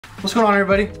What's going on,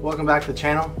 everybody? Welcome back to the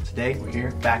channel. Today we're here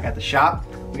back at the shop.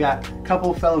 We got a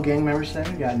couple fellow gang members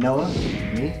today. We got Noah,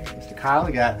 me, Mr. Kyle.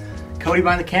 We got Cody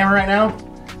behind the camera right now.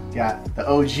 We got the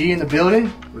OG in the building.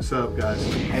 What's up, guys?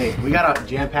 Hey, we got a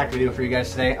jam-packed video for you guys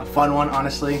today. A fun one,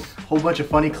 honestly. A whole bunch of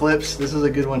funny clips. This is a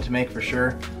good one to make for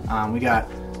sure. We got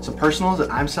some personals that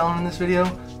I'm selling in this video.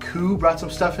 Koo brought some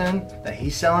stuff in that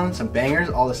he's selling, some bangers,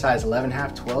 all the size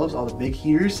 11.5, 12s, all the big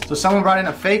heaters. So someone brought in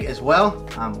a fake as well.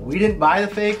 We didn't buy the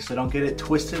fake, so don't get it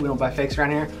twisted. We don't buy fakes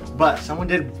around here, but someone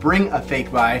did bring a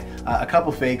fake by, a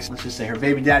couple fakes. Let's just say her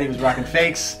baby daddy was rocking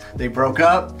fakes. They broke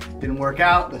up, didn't work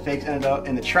out. The fakes ended up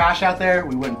in the trash out there.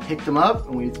 We went and picked them up,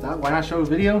 and we thought, why not show a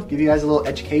video? Give you guys a little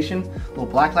education, a little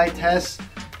blacklight test.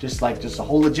 Just a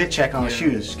whole legit check on the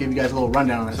shoes. Just give you guys a little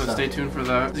rundown on this stuff. So stay tuned for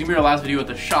that. This is gonna be our last video at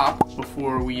the shop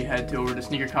before we head over to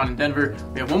Sneakercon in Denver.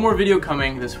 We have one more video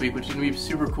coming this week, which is gonna be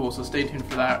super cool, so stay tuned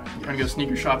for that. We're gonna go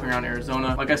sneaker shopping around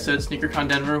Arizona. Like I said, Sneakercon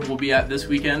Denver will be at this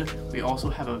weekend. We also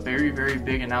have a very, very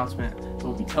big announcement that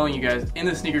we'll be telling you guys in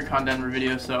the Sneakercon Denver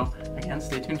video, so again,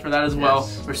 stay tuned for that as well.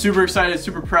 We're super excited,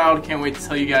 super proud, can't wait to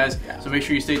tell you guys, so make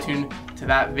sure you stay tuned to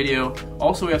that video.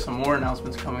 Also, we have some more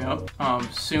announcements coming up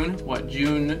soon. What,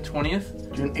 June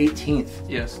 20th? June 18th.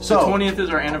 Yes. So the 20th is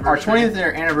our anniversary. Our 20th is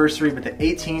our anniversary, but the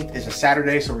 18th is a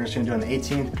Saturday, so we're just gonna do it on the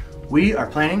 18th. We are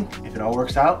planning, if it all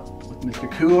works out, with Mr.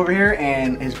 Koo over here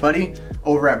and his buddy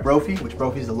over at Brophy, which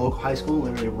Brophy is the local high school,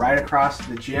 literally right across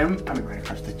the gym. I mean, right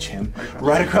across the gym,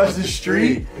 right across the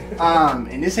street.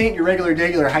 And this ain't your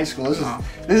regular high school.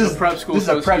 This is prep school. This is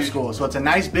a prep school, so it's a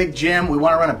nice big gym. We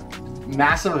want to run a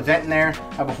massive event in there,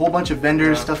 have a whole bunch of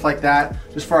vendors, stuff like that,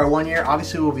 just for our 1 year.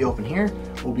 Obviously, we'll be open here,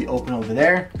 we'll be open over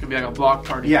there. It could be like a block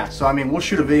party. Yeah, so I mean, we'll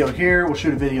shoot a video here, we'll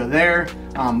shoot a video there.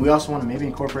 We also want to maybe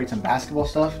incorporate some basketball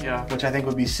stuff, which I think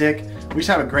would be sick. We just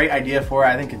have a great idea for it.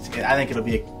 I think it'll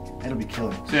be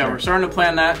killer. So yeah, we're starting to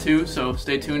plan that too, so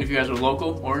stay tuned if you guys are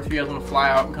local, or if you guys want to fly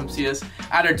out and come see us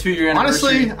at our 2-year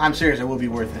anniversary. Honestly, I'm serious, it will be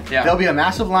worth it. Yeah. There'll be a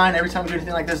massive line. Every time we do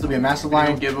anything like this, there'll be a massive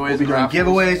line. Giveaways, we'll be doing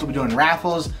giveaways, we'll be doing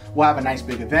raffles, we'll have a nice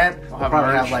big event. We'll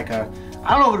probably have like a,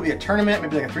 I don't know if it'll be a tournament,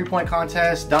 maybe like a 3-point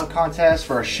contest, dunk contest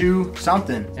for a shoe,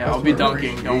 something. Yeah, I'll be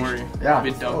dunking, don't worry. Yeah. I'll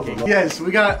be dunking. Yes,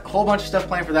 we got a whole bunch of stuff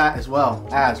planned for that, as well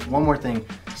as one more thing.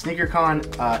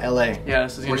 Sneakercon LA. Yeah,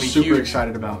 this is gonna be super huge.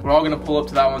 excited about. We're all gonna pull up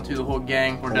to that one too, the whole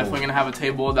gang. We're definitely gonna have a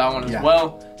table at that one as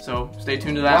well. So stay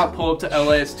tuned to that. Pull up to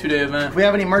LA, it's a 2-day event. If we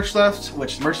have any merch left,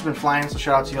 which merch has been flying, so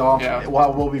shout out to y'all. Yeah.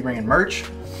 We'll be bringing merch.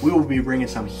 We will be bringing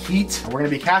some heat. We're gonna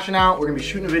be cashing out. We're gonna be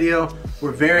shooting a video.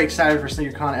 We're very excited for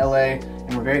Sneakercon LA,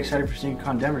 and we're very excited for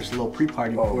Sneakercon Denver. It's a little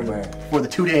pre-party before the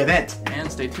 2-day event.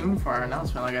 And stay tuned for our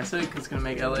announcement, like I said, because it's gonna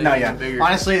make LA even bigger.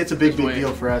 Honestly, it's a big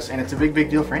deal for us, and it's a big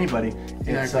deal for anybody.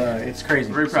 It's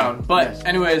crazy. Very proud. But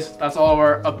anyways, that's all of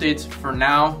our updates for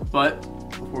now. But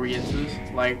before we get into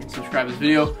this, like and subscribe to this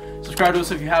video. Subscribe to us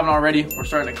if you haven't already. We're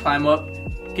starting to climb up.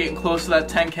 Getting close to that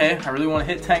 10K. I really want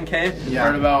to hit 10K.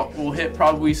 Yeah. We'll hit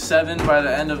probably 7 by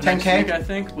the end of next week, I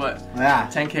think. But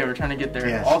 10K, we're trying to get there.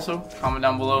 Yes. Also, comment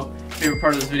down below favorite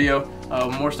part of this video.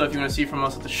 More stuff you want to see from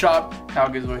us at the shop. Kyle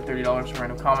gives away $30 for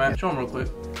random comment. Show them real quick.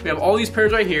 We have all these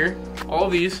pairs right here. All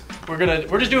of these. We're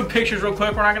just doing pictures real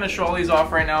quick. We're not gonna show all these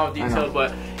off right now detailed,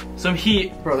 but some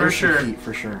heat for sure. Some heat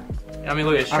for sure. I mean,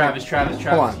 look at Travis.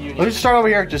 Hold on. Let's just start over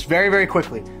here, just very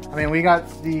quickly. I mean, we got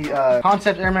the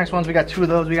Concept Air Max ones. We got 2 of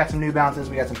those. We got some New Balances.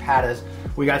 We got some Patas.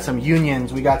 We got some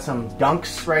Unions. We got some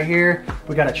Dunks right here.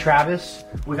 We got a Travis.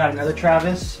 We got another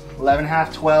Travis,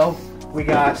 11.5, 12. We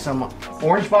got some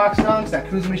orange box Dunks that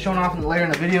Koo's gonna be showing off later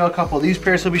in the video. A couple of these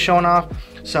pairs will be showing off.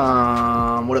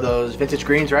 Some, what are those? Vintage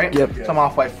greens, right? Yep. Some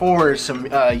off-white fours. Some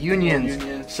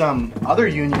Unions. Some other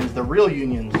Unions. The real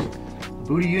Unions.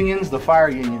 Booty Unions. The fire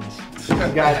Unions. You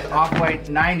got the off-white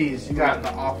 90s. You got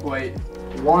the off-white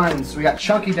ones. We got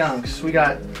chunky Dunks. We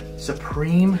got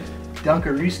Supreme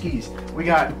Dunkaroos. We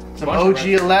got some OG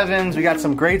 11s. We got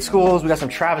some grade schools. We got some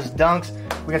Travis Dunks.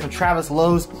 We got some Travis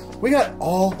Lows. We got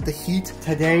all the heat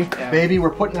today, baby. We're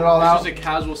putting it all out. This is a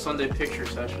casual Sunday picture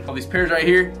session. All these pairs right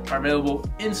here are available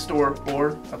in store,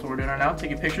 or that's what we're doing right now.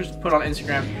 Taking pictures, put on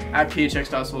Instagram at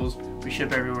phx.souls. We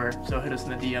ship everywhere, so hit us in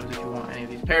the DMs if you want any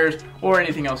of these pairs or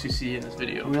anything else you see in this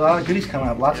video. We have a lot of goodies coming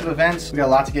up, lots of events. We got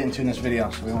a lot to get into in this video,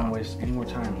 so we don't want to waste any more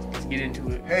time. Let's get into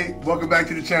it. Hey, welcome back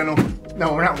to the channel.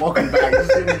 No, we're not welcome back. This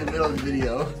is in the middle of the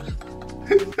video.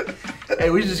 Hey,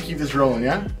 we should just keep this rolling,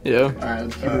 yeah? Yeah. All right,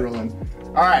 let's keep it rolling.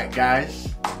 All right,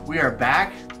 guys, we are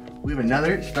back. We have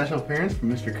another special appearance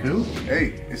from Mr. Koo.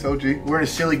 Hey, it's OG. We're in a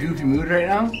silly, goofy mood right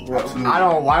now. Absolutely. I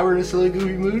don't know why we're in a silly,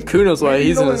 goofy mood. Koo knows why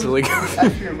he's in a silly goofy.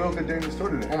 Actually, a real good day in the store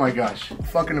today. Oh my gosh.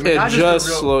 Fucking amazing. It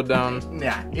just slowed down.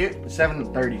 Yeah, it's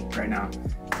 7:30 right now.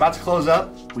 about to close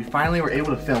up. We finally were able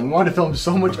to film. We wanted to film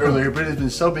so much earlier, but it's been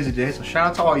so busy today, so shout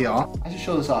out to all y'all. I should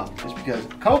show this off, just because a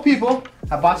couple people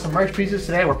have bought some merch pieces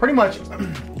today. We're pretty much,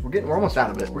 we're almost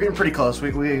out of it. We're getting pretty close. We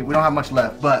don't have much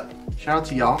left, but shout out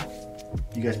to y'all.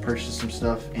 You guys purchased some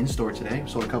stuff in store today. We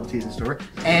sold a couple tees in store.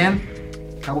 And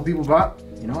a couple people bought,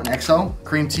 you know, an XL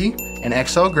cream tee, an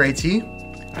XL gray tee.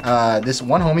 This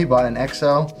one homie bought an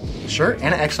XL shirt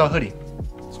and an XL hoodie.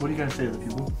 So what do you guys say to the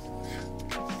people?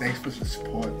 Thanks for the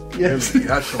support. Yes. Really,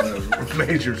 that's showing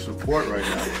major support right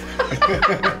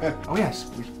now. Oh yes,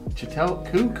 we should tell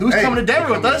Koo's coming to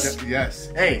Denver with us.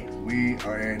 Yes. Hey. We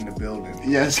are in the building.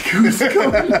 Yes, Koo's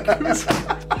coming.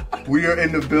 We are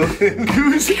in the building.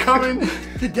 Koo's coming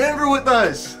to Denver with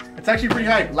us. It's actually pretty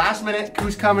hype. Last minute,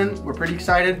 Koo's coming. We're pretty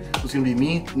excited. It's gonna be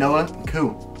me, Noah, and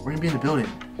Koo. We're gonna be in the building.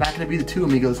 Not gonna be the 2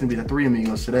 amigos, it's gonna be the 3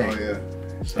 amigos today. Oh yeah.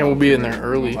 So, and we'll be in there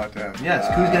early. Yes,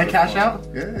 Koo's gonna cash out?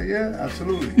 Yeah,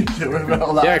 absolutely.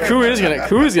 Yeah, Koo is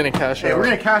gonna cash out. Hey, we're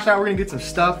gonna cash out, we're gonna get some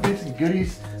stuff, get some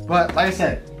goodies. But like I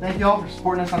said, thank you all for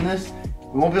supporting us on this.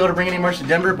 We won't be able to bring any merch to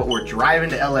Denver, but we're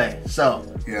driving to LA. So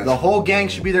the whole gang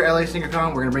should be there, LA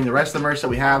Sneakercon. We're gonna bring the rest of the merch that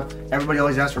we have. Everybody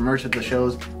always asks for merch at the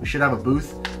shows. We should have a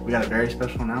booth. We got a very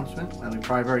special announcement that we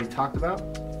probably have already talked about.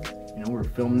 You know, we're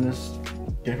filming this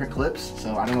different clips,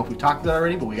 so I don't know if we talked about it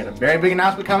already, but we got a very big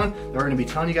announcement coming that we're gonna be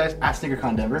telling you guys at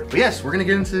Sneakercon Denver. But yes, we're gonna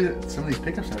get into some of these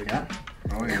pickups that we got.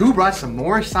 Oh, yeah. Koo brought some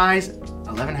more size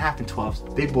 11.5 and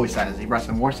 12s, big boy sizes. He brought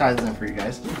some more sizes in for you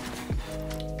guys.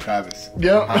 Travis.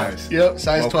 Yep. Nice. Yep.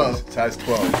 Size 12. Size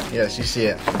 12. Yes, you see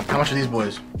it. How much are these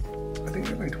boys? I think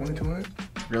they're like 2200.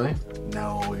 Really?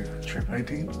 No, you're tripping.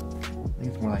 19? I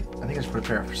think it's more like, I think I just put a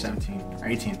pair up for 17 or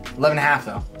 18. 11.5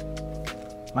 though.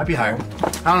 Might be higher.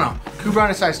 I don't know. Koo brought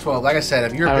a size 12. Like I said,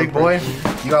 if you're a big boy,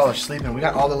 you all are sleeping. We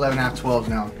got all the 11.5, 12s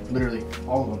now. Literally,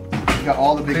 all of them. We got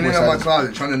all the big boy sizes. Cleaning out my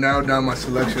closet, trying to narrow down my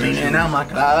selection. Cleaning out my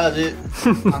closet.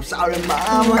 I'm sorry,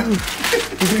 mama.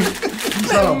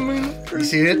 So, you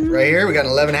see it right here? We got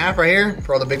an 11.5 right here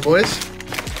for all the big boys.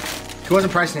 Koo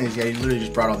wasn't pricing these yet. He literally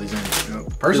just brought all these in.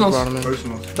 Yep. Personals.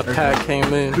 Personals. The pack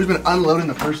came in. Koo's been unloading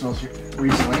the personals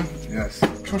recently. Yes.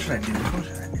 Which one should I do?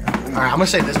 Alright, I'm gonna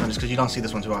say this one just because you don't see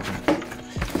this one too often.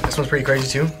 This one's pretty crazy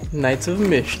too. Knights of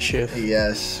Mischief.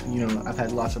 Yes. You know, I've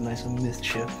had lots of Knights of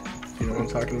Mischief. You know what I'm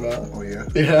talking about? Oh yeah.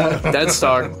 Yeah. Dead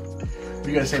Star. What do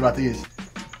you gotta say about these?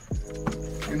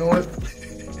 You know what?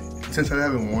 Since I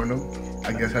haven't worn them,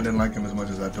 I guess I didn't like them as much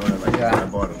as I thought I liked them when I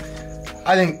bought them.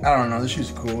 I don't know, the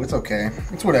shoe's cool. It's okay.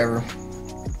 It's whatever.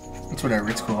 It's whatever,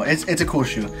 it's cool. It's a cool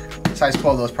shoe. Size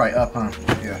 12 though is probably up, huh?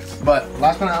 Yes. But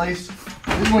last but not least,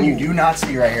 this is one you do not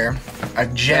see right here. A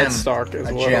gem. Dead stock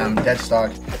as well. A gem, dead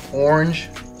stock. Orange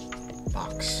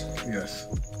box. Yes.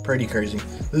 Pretty crazy.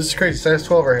 This is crazy, size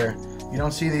 12 right here. You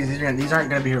don't see these. These aren't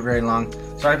gonna be here very long.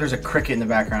 Sorry if there's a cricket in the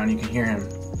background. You can hear him.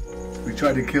 We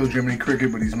tried to kill Jiminy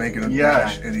Cricket, but he's making a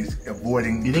dash and he's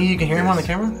avoiding. Do you think you can hear him on the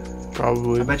camera?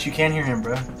 Probably. I bet you can hear him,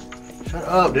 bro. Shut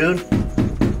up, dude.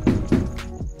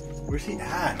 Where's he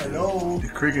at? Hello. The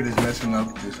cricket is messing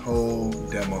up this whole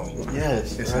demo.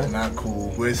 Yes. This is not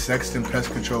cool. Where's Sexton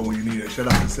Pest Control when you need it? Shut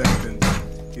up to Sexton.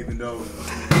 Even though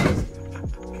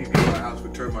keep me in my house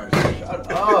with termites.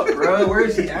 Shut up, bro. Where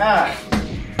is he at?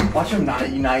 Watch him not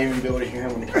even be able to hear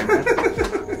him on the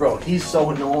camera. Bro, he's so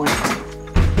annoying.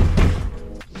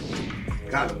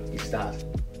 Got him. He stopped.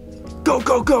 Go,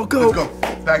 go, go, go.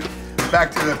 Let's go.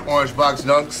 Back to the orange box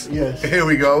dunks. Yes. Here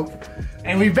we go.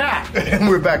 And we back. And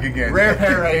we're back again. Rare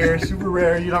pair right here. Super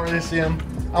rare. You don't really see them.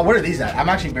 Oh, what are these at? I'm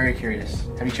actually very curious.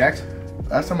 Have you checked?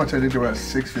 Last time I checked, they were at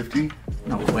 $650.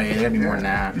 No way. They gotta be more than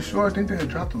that. You sure? I think they had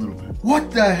dropped a little bit.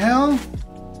 What the hell?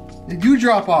 They do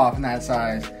drop off in that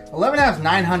size. 11.5 is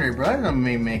 900, bro. That doesn't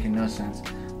be making no sense.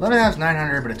 11.5 is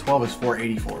 900, but a 12 is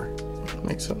 484.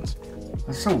 Makes sense.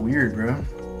 That's so weird, bro.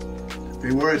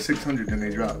 They were at 600, then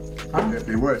they dropped. Huh?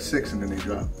 They were at 6 and then they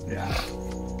dropped. Yeah.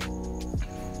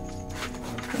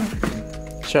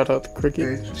 Shout out to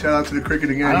Cricket. Okay, shout out to the cricket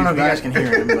again. I don't know if you He's guys can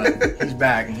hear him, but he's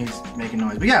back and he's making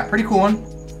noise. But yeah, pretty cool one.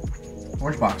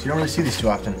 Orange box. You don't really see these too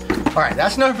often. All right,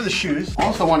 that's enough for the shoes.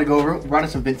 Also want to go over, we brought in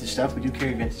some vintage stuff. We do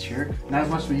carry vintage here. Not as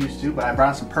much as we used to, but I brought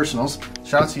in some personals.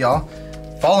 Shout out to y'all.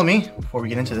 Follow me before we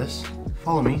get into this.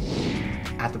 Follow me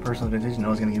at the personal vintage.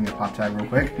 Noah's gonna give me a pop tag real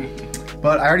quick.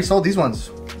 But I already sold these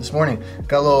ones this morning.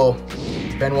 Got a little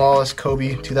Ben Wallace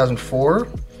Kobe 2004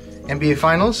 NBA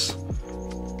Finals.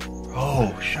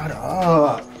 Oh, shut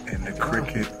up. And the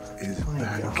cricket is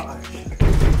back. Gosh.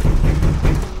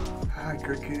 Hi,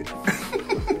 cricket.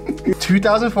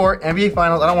 2004 NBA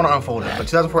Finals. I don't want to unfold it, but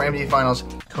 2004 NBA Finals.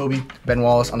 Kobe, Ben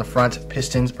Wallace on the front.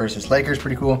 Pistons versus Lakers.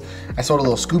 Pretty cool. I sold a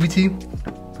little Scooby tee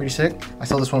for Pretty sick. I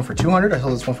sold this one for 200. I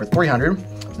sold this one for 300.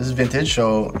 This is vintage,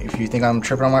 so if you think I'm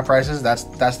tripping on my prices, that's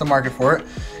the market for it.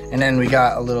 And then we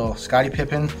got a little Scottie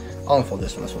Pippen. I'll unfold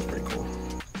this one. This one's pretty cool.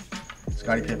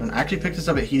 Scottie Pippen. I actually picked this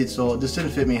up at Heated Soul. This didn't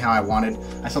fit me how I wanted.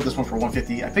 I sold this one for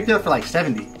 150. I picked it up for like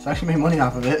 70, so I actually made money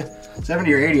off of it.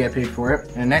 70 or 80 I paid for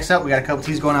it. And next up, we got a couple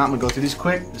tees going out. I'm gonna go through these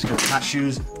quick. This is not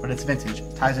shoes, but it's vintage.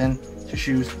 Ties in to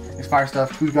shoes. It's fire stuff.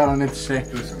 Who's got on vintage today?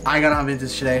 I got on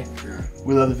vintage today. Yeah.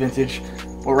 We love the vintage.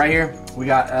 But right here, we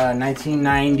got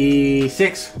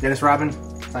 1996 Dennis Rodman,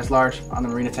 size large, on the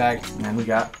Marina tag. And then we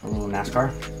got a little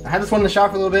NASCAR. I had this one in the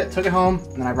shop for a little bit, took it home,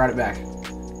 and then I brought it back.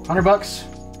 100 bucks.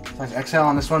 Size XL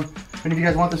on this one. If any of you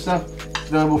guys want this stuff, it's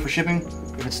available for shipping.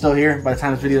 If it's still here by the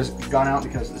time this video's gone out,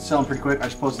 because it's selling pretty quick. I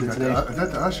just posted it today. Is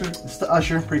that the Usher? It's the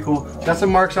Usher, pretty cool. It's got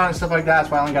some marks on it and stuff like that.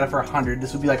 That's why I only got it for 100.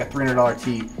 This would be like a $300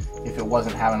 tee if it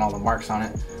wasn't having all the marks on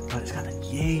it. But it's got the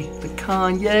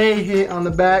Kanye hit on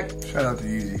the back. Shout out to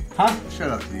Yeezy. Huh?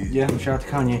 Shout out to Yeezy. Yeah, shout out to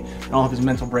Kanye and all of his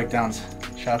mental breakdowns.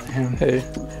 Shout out to him. Hey,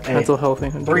 mental health.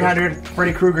 300,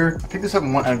 Freddy Krueger. I picked this up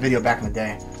in a video back in the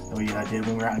day that we did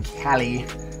when we were out in Cali.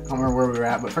 I don't remember where we were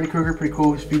at, but Freddy Krueger, pretty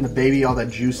cool. He's feeding the baby all that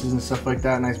juices and stuff like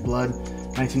that. Nice blood.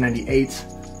 1998.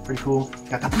 Pretty cool.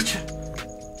 Got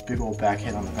that big old back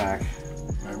hit on the back.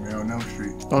 Nightmare on Elm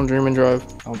Street. Don't dream and drive.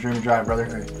 Don't dream and drive, brother.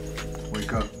 Hey,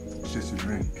 wake up. It's just a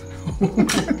dream.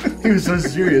 He was so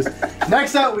serious.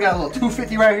 Next up, we got a little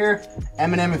 250 right here.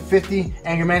 M&M and 50.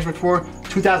 Anger Management 4,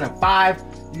 2005.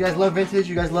 You guys love vintage.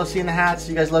 You guys love seeing the hats.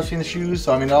 You guys love seeing the shoes.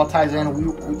 So I mean, it all ties in. I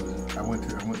went.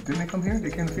 Didn't they come here?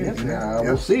 They came to Phoenix. Yeah,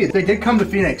 we'll see. They did come to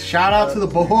Phoenix. Shout out to the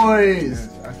boys.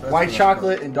 White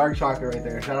chocolate and dark chocolate right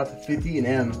there. Shout out to 50 and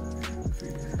M.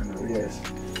 Yes.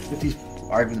 50's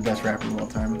arguably the best rapper of all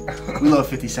time. We love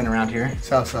 50 Cent around here.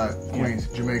 Southside, Queens,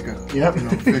 Jamaica. Yep. You know,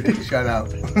 50. Shout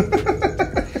out.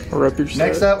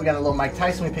 Next up, we got a little Mike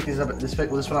Tyson. We picked this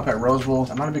one up at Rose Bowl.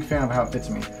 I'm not a big fan of how it fits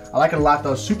me. I like it a lot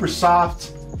though. Super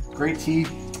soft, great tee.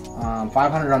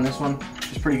 500 on this one.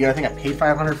 It's pretty good. I think I paid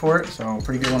 500 for it, so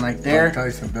pretty good one right there. Mike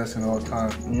Tyson, best in all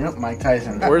time. Yep, Mike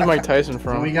Tyson. Where's Mike Tyson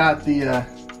from? And we got the.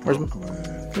 Where's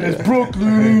It's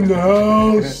Brooklyn in the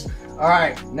house. All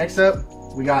right, next up,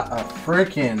 we got a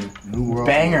freaking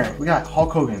banger. We got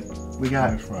Hulk Hogan. We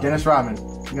got Dennis Rodman.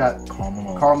 We got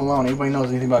Karl Malone. Anybody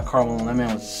knows anything about Karl Malone? That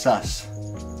man was sus.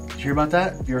 Did you hear about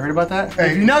that? You ever heard about that?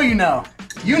 Hey, if you know, you know.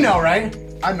 You know, right?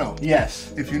 I know.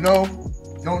 Yes. If you know,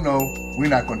 don't know, we're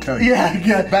not going to tell you.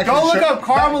 Yeah. Go look up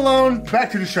Karl Malone.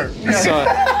 Back to the shirt.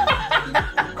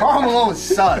 Karl Malone was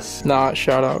sus. Not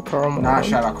shout out Karl Malone. Not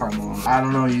shout out Karl Malone. I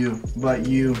don't know you, but I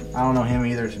don't know him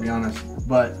either, to be honest.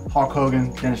 But Hulk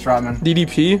Hogan, Dennis Rodman.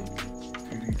 DDP?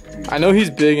 I know he's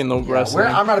big in the wrestling.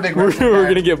 I'm not a big wrestling We're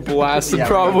gonna get blasted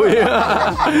probably. You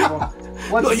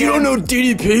don't know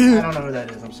DDP? I don't know who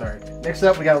that is, I'm sorry. Next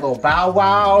up, we got a little Bow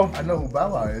Wow. I know who Bow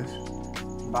Wow is.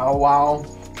 Bow Wow.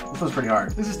 This was pretty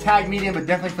hard. This is tag medium, but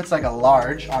definitely fits like a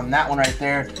large on that one right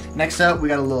there. Next up, we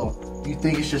got a little, you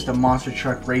think it's just a monster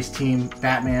truck race team,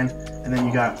 Batman. And then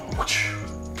you got,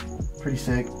 pretty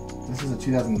sick. This is a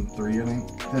 2003, I think,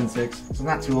 2006. So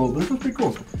not too old, but this one's pretty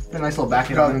cool. Got a nice little back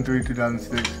hit. 2003,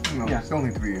 2006. No, yeah. It's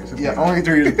only 3 years. Yeah, only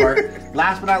 3 years apart.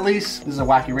 Last but not least, this is a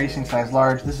Wacky Racing size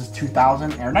large. This is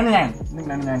 2000 or 99. I think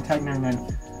 99, tag 99.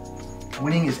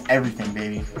 Winning is everything,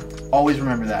 baby. Always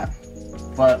remember that.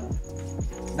 But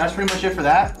that's pretty much it for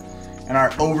that. And our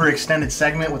overextended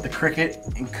segment with the Cricket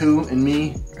and Koo and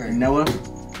me and Noah.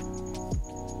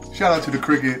 Shout out to the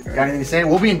Cricket. Got anything to say?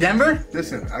 We'll be in Denver.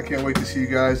 Listen, I can't wait to see you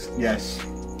guys. Yes.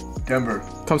 Denver.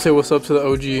 Come say what's up to the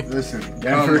OG. Listen,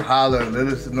 Denver. Come holler. Let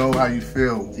us know how you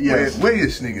feel. Yes. Wear your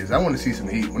sneakers. I want to see some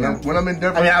heat. When I'm in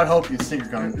Denver. I mean, I would hope you'd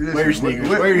Sneakercon. Wear your sneakers.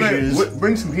 Wear your shoes.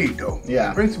 Bring some heat, though.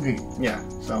 Yeah. Bring some heat. Yeah.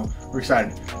 So we're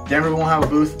excited. Denver won't have a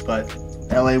booth, but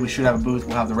LA we should have a booth.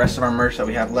 We'll have the rest of our merch that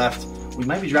we have left. We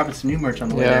might be dropping some new merch on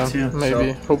the way there too.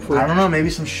 Maybe. So, hopefully. I don't know. Maybe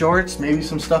some shorts. Maybe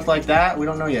some stuff like that. We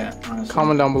don't know yet. Honestly.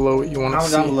 Comment down below what you want to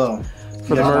see. Comment down below.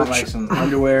 For the merch. Like some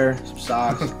underwear, some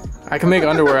socks. I can make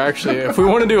underwear actually. If we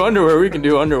want to do underwear, we can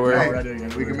do underwear. Hey,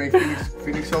 we can make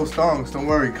Phoenix Soul Thongs. Don't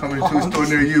worry, coming to a store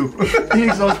near you.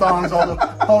 Phoenix Soul Thongs, all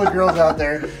the girls out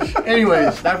there.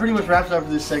 Anyways, that pretty much wraps it up for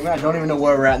this segment. I don't even know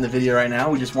where we're at in the video right now.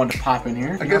 We just wanted to pop in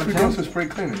here. I guess we're doing some spring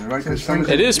cleaning, right?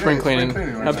 It is spring cleaning.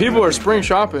 Now people are spring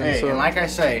shopping. Hey, so. and like I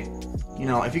say, you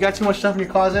know, if you got too much stuff in your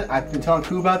closet, I've been telling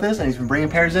Koo about this, and he's been bringing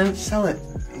pairs in. Sell it.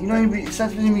 You know, it's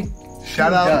not going to be.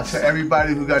 Shout out to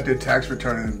everybody who got their tax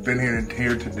return and has been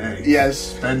here today.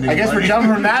 Yes. I guess we're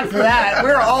jumping from that for that.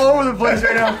 We're all over the place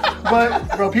right now.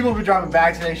 But, bro, people have been dropping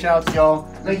bags today. Shout out to y'all.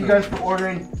 Thank you guys for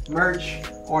ordering merch,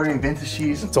 ordering vintage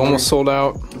tees. It's almost sold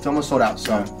out. It's almost sold out.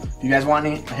 So, if you guys want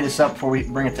any, hit us up before we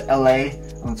bring it to LA.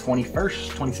 on the 21st,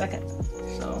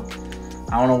 22nd. So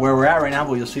I don't know where we're at right now,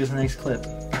 but you'll see us in the next clip.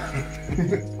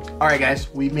 All right, guys,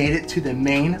 we made it to the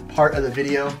main part of the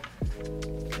video.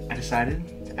 I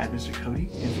decided to add Mr. Cody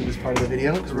into this part of the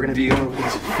video because we're gonna be going over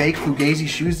these fake Fugazi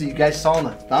shoes that you guys saw in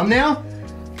the thumbnail.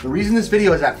 The reason this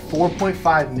video is at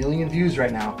 4.5 million views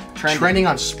right now, trending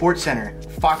on SportsCenter,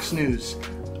 Fox News,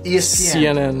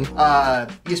 ESPN,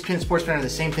 CNN, ESPN SportsCenter, the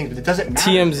same thing, but it doesn't matter.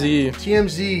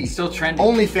 TMZ, still trending.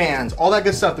 OnlyFans, all that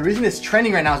good stuff. The reason it's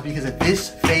trending right now is because of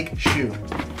this fake shoe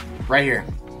right here.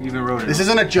 You even wrote it. This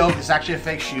isn't a joke. This is actually a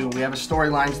fake shoe. We have a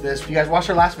storyline to this. If you guys watched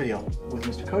our last video with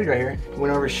Mr. Cody right here, he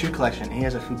went over his shoe collection. He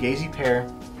has a Fugazi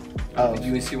pair of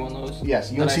UNC 1 lows?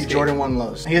 Yes, UNC Jordan 1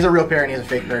 lows. He has a real pair and he has a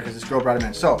fake pair because this girl brought him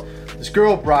in. So this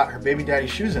girl brought her baby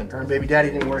daddy's shoes in. Her and baby daddy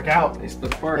didn't work out. They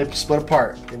split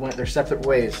apart. They went their separate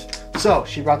ways. So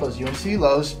she brought those UNC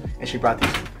lows and she brought these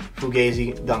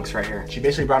Fugazi dunks right here. She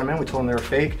basically brought them in. We told them they were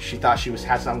fake. She thought she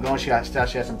had something going. She had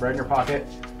some bread in her pocket.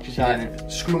 She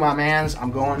thought, screw my mans,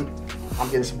 I'm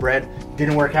getting some bread.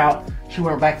 Didn't work out. She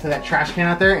went back to that trash can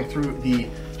out there and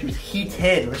she was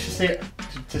heated. Let's just say,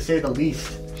 to say the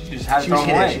least. She just had She was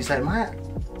heated. She said, I'm not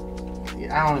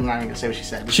even gonna say what she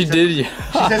said. She did, yeah.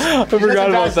 I forgot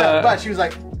about that. But she was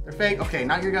like, they're fake. Okay,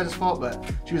 not your guys' fault, but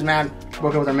she was mad.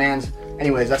 Broke up with her mans.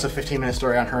 Anyways, that's a 15-minute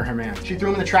story on her and her man. She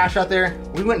threw them in the trash out there.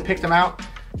 We went and picked them out.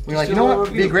 We were like, you know what?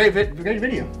 It'd be a great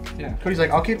video. Yeah. Cody's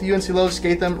like, I'll keep the UNC lows,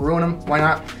 skate them, ruin them. Why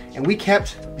not? And we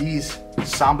kept these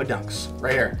Samba dunks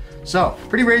right here. So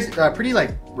pretty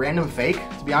like random fake,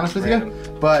 to be honest with you.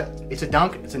 But it's a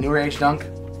dunk. It's a newer age dunk.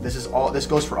 This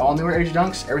goes for all newer age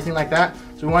dunks, everything like that.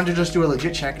 So we wanted to just do a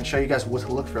legit check and show you guys what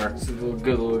to look for. This is a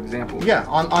good little example. Yeah,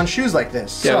 on shoes like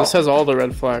this. Yeah, this has all the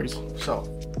red flags.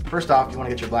 So first off, you want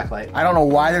to get your black light. I don't know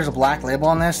why there's a black label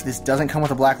on this. This doesn't come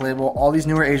with a black label. All these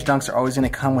newer age dunks are always going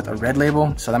to come with a red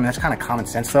label. So I mean, that's kind of common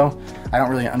sense though. I don't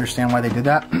really understand why they did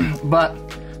that. But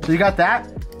so you got that,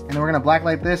 and then we're going to black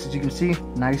light this, as you can see,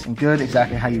 nice and good,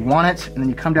 exactly how you want it. And then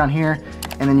you come down here,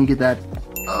 and then you get that,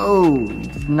 oh,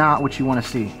 not what you want to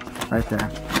see right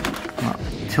there. I'll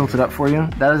tilt it up for you.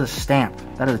 That is a stamp.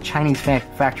 That is a Chinese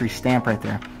factory stamp right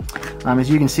there. As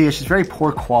you can see, it's just very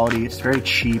poor quality. It's very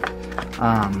cheap. Just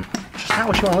not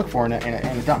what you want to look for in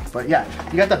a dunk. But yeah,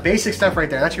 you got the basic stuff right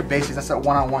there. That's your basics. That's that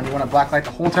one-on-one. You want to black light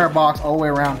the whole entire box all the way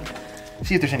around.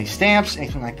 See if there's any stamps,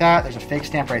 anything like that. There's a fake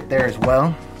stamp right there as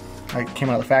well. Like came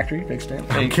out of the factory, fake stamp.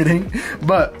 I'm kidding.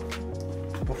 But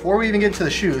before we even get into the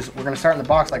shoes, we're gonna start in the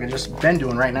box like I've just been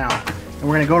doing right now. And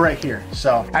we're gonna go right here.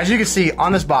 So as you can see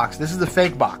on this box, this is the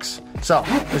fake box. So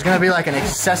there's gonna be like an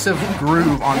excessive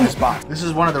groove on this box. This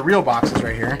is one of the real boxes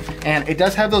right here. And it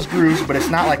does have those grooves, but it's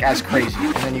not like as crazy.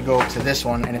 And then you go to this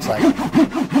one and it's like,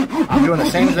 I'm doing the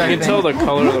same exact thing. You can tell the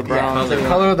color of the brown. Yeah, the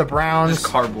color of the browns. Just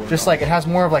cardboard. Just like it has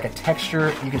more of like a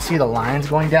texture. You can see the lines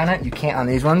going down it. You can't on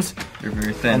these ones. They're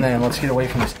very thin. And then let's get away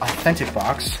from this authentic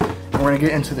box. And we're gonna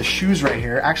get into the shoes right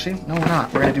here. Actually, no we're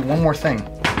not. We're gonna do one more thing.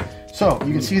 So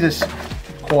you can see this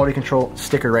quality control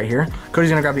sticker right here. Cody's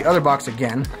gonna grab the other box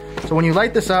again. So when you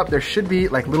light this up, there should be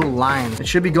like little lines. It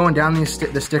should be going down the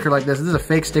sticker like this. This is a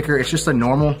fake sticker. It's just a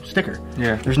normal sticker.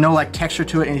 Yeah. There's no like texture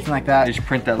to it, anything like that. They just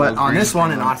print that. But on this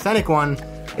one, an authentic one,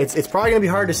 it's probably gonna be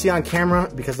hard to see on camera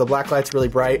because the black light's really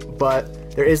bright.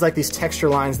 But there is like these texture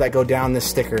lines that go down this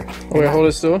sticker. Wait, hold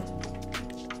it still.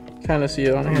 Kind of see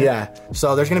it on here. Yeah,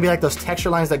 so there's gonna be like those texture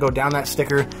lines that go down that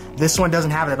sticker. This one doesn't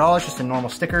have it at all, it's just a normal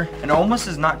sticker. And it almost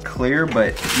is not clear,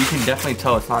 but you can definitely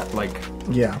tell it's not like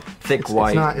thick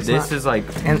white. This is like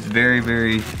very,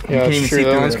 very, you can't even see through it.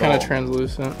 That one's kind of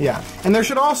translucent. Yeah, and there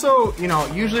should also, you know,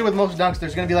 usually with most dunks,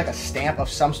 there's gonna be like a stamp of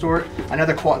some sort.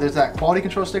 There's that quality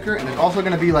control sticker, and there's also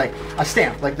gonna be like a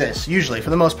stamp like this, usually,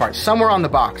 for the most part. Somewhere on the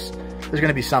box, there's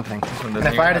gonna be something. And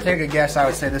if I had to take a guess, I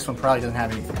would say this one probably doesn't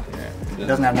have anything. It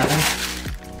doesn't have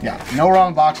nothing? Yeah, no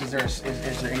wrong box is there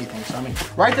anything. So I mean,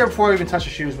 right there before we even touch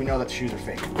the shoes, we know that the shoes are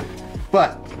fake.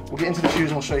 But we'll get into the shoes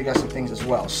and we'll show you guys some things as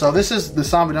well. So this is the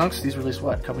Samba Dunks. These were released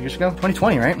what, a couple years ago?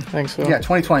 2020, right? I think so. Yeah,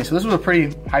 2020. So this was a pretty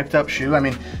hyped up shoe. I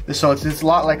mean, it's a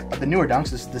lot like the newer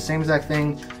Dunks. It's the same exact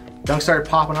thing. Dunks started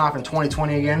popping off in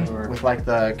 2020 again with like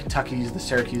the Kentuckys, the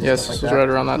Syracuse, yes, stuff like this was that. right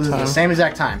around that time. The same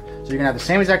exact time. So you're gonna have the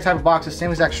same exact type of boxes, same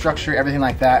exact structure, everything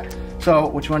like that. So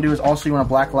what you wanna do is also you wanna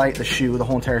black light the shoe, the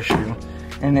whole entire shoe.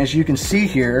 And as you can see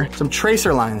here, some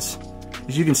tracer lines.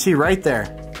 As you can see right there,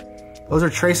 those are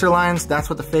tracer lines. That's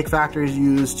what the fake factories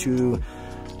use to,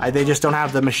 they just don't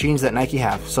have the machines that Nike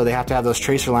have. So they have to have those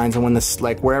tracer lines, and when this,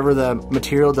 like wherever the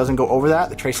material doesn't go over that,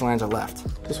 the tracer lines are left.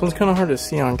 This one's kind of hard to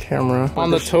see on camera.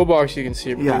 On the toe box you can see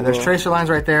it pretty Yeah, there's well. tracer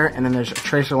lines right there, and then there's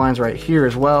tracer lines right here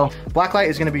as well. Black light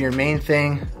is gonna be your main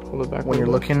thing Hold it back when you're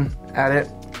looking at it.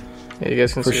 Yeah, you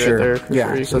guys can for see sure. right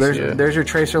there. Yeah, so there's your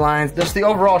tracer lines. Just the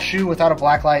overall shoe without a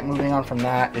black light, moving on from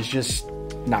that is just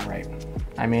not right.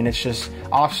 I mean, it's just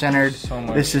off-centered. So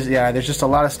much. This is, yeah, there's just a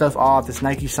lot of stuff off. This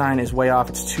Nike sign is way off.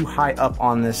 It's too high up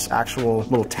on this actual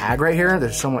little tag right here.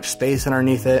 There's so much space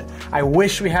underneath it. I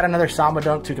wish we had another Samba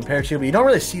Dunk to compare to, but you don't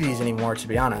really see these anymore, to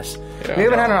be honest. Yeah, we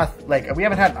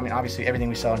haven't had, I mean, obviously everything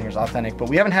we sell in here is authentic, but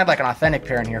we haven't had like an authentic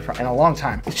pair in here in a long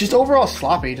time. It's just overall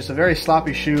sloppy, just a very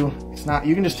sloppy shoe. It's not,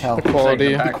 you can just tell. The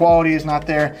quality. The quality is not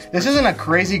there. This isn't a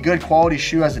crazy good quality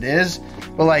shoe as it is,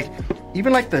 but like,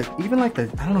 even like the,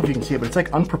 I don't know if you can see it, but it's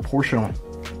like unproportional.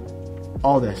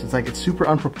 All this, it's super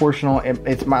unproportional.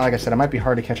 It's like I said, it might be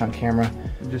hard to catch on camera.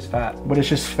 Just fat. But it's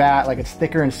just fat. Like it's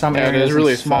thicker in some areas. It is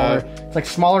really smaller. fat. It's like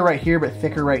smaller right here, but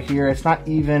thicker right here. It's not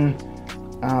even.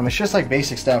 It's just like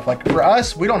basic stuff. Like for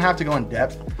us, we don't have to go in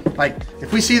depth. Like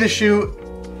if we see the shoe,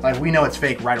 like we know it's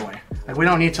fake right away. Like we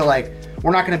don't need to like.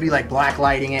 We're not gonna be like black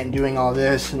lighting it and doing all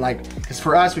this and like, because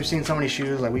for us, we've seen so many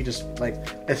shoes, like we just like,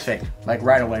 it's fake, like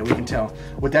right away, we can tell.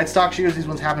 With dead stock shoes, these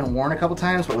ones have been worn a couple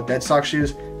times, but with dead stock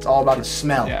shoes, it's all about the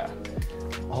smell. Yeah.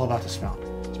 All about the smell.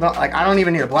 Smell, like I don't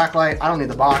even need a black light, I don't need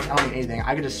the box, I don't need anything.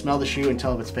 I can just smell the shoe and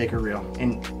tell if it's fake or real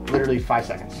in literally 5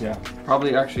 seconds. Yeah.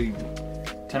 Probably actually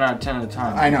 10 out of 10 of the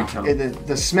time. I know.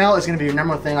 The smell is going to be your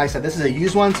number one thing. Like I said, this is a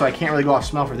used one, so I can't really go off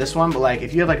smell for this one. But like,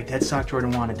 if you have like a dead stock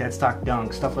Jordan 1, a dead stock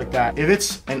Dunk, stuff like that. If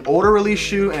it's an older release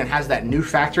shoe and it has that new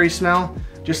factory smell,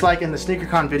 just like in the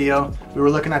Sneakercon video, we were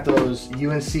looking at those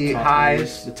UNC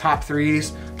highs, the top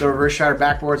threes, the reverse shatter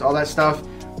backboards, all that stuff.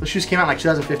 Those shoes came out in like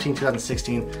 2015,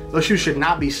 2016. Those shoes should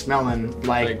not be smelling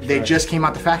like they just came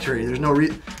out the factory. There's no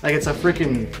like it's a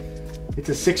freaking. It's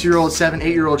a 6-year-old, 7,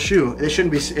 8-year-old shoe. It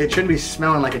shouldn't be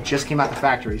smelling like it just came out the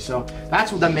factory. So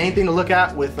that's the main thing to look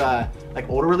at with like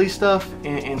older release stuff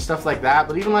and stuff like that.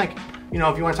 But even like, you know,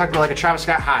 if you want to talk about like a Travis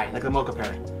Scott high, like the Mocha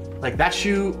pair, like that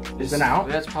shoe has been out.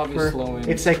 That's probably slowing.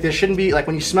 It's like there shouldn't be like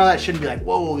when you smell that, it shouldn't be like,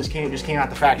 whoa, this just came out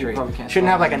the factory. Shouldn't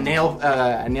have like a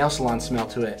nail salon smell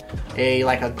to it,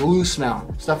 like a glue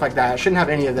smell, stuff like that. It shouldn't have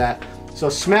any of that. So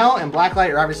smell and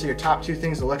blacklight are obviously your top 2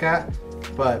 things to look at,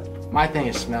 but my thing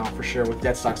is smell for sure with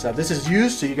dead stock stuff. This is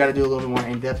used, so you got to do a little bit more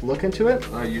in-depth look into it.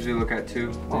 I usually look at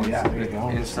 2. Oh yeah, there you go.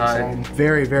 Inside.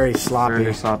 Very, very sloppy.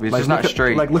 Very sloppy. It's like, just not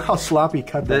straight. Like look how sloppy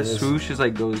cut that is. This swoosh is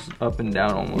like goes up and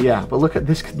down almost. Yeah, but look at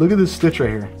this. Look at this stitch right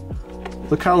here.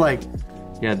 Look how like.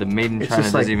 Yeah, the made in China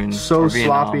just like doesn't even. So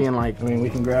sloppy and like, I mean, we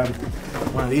can grab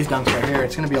one of these dunks right here.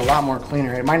 It's gonna be a lot more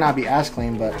cleaner. It might not be as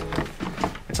clean, but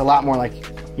it's a lot more like,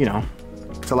 you know,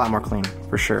 it's a lot more clean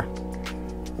for sure.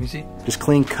 You see? Just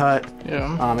clean cut.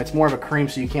 Yeah. It's more of a cream,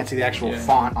 so you can't see the actual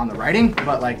font on the writing,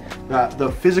 but like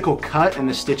the physical cut and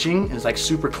the stitching is like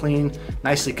super clean,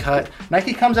 nicely cut.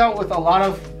 Nike comes out with a lot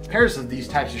of pairs of these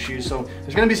types of shoes, so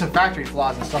there's gonna be some factory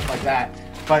flaws and stuff like that.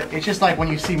 But it's just like when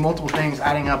you see multiple things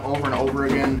adding up over and over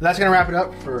again. That's gonna wrap it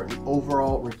up for the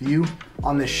overall review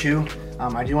on this shoe.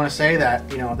 I do want to say that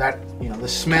the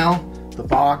smell, the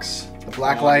box, the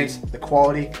black lights, the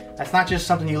quality. That's not just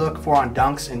something you look for on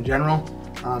Dunks in general.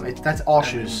 That's all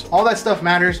shoes. All that stuff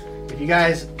matters. If you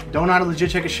guys don't know how to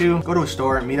legit check a shoe, go to a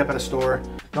store, meet up at a store.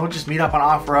 Don't just meet up on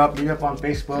OfferUp, meet up on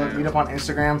Facebook, meet up on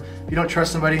Instagram. If you don't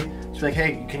trust somebody, just be like,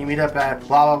 hey, can you meet up at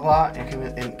blah, blah, blah,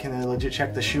 and can they legit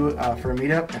check the shoe for a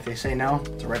meetup? If they say no,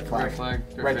 it's a red flag. Red flag.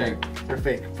 Right there. They're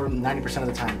fake for 90% of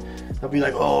the time. They'll be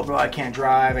like, oh, bro, I can't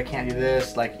drive, I can't do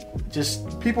this. Like,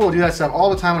 just, people will do that stuff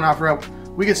all the time on OfferUp.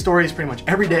 We get stories pretty much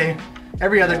every day,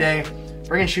 every other day.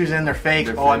 Bringing shoes in, they're fake.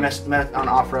 I met on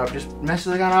OfferUp. Just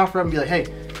message the guy on OfferUp and be like, hey,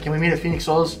 can we meet at Phoenix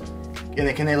Soles? And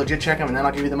then can they legit check them and then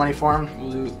I'll give you the money for them?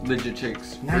 We'll do legit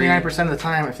checks. 99% of the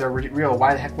time, if they're real,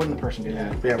 why the heck wouldn't the person do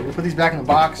that? But yeah, we're gonna put these back in the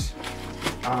box.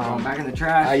 Throw them back in the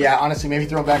trash. Yeah, honestly, maybe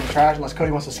throw them back in the trash unless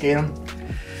Cody wants to skate them.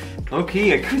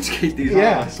 Okay, I could skate these.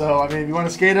 Yeah, so I mean, if you want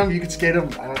to skate them, you can skate them.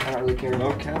 I don't really care.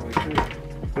 No cap, I could.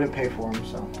 We didn't pay for them,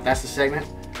 so that's the segment.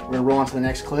 We're gonna roll on to the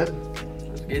next clip.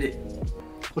 Let's get it.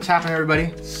 What's happening,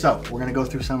 everybody? So we're gonna go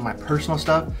through some of my personal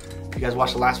stuff. If you guys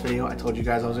watched the last video, I told you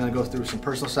guys I was gonna go through some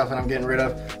personal stuff that I'm getting rid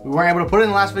of. We weren't able to put it in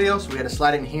the last video, so we had to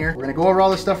slide it in here. We're gonna go over all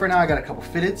this stuff right now. I got a couple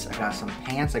fitteds, I got some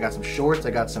pants, I got some shorts,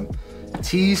 I got some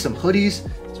tees, some hoodies,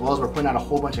 as well as we're putting out a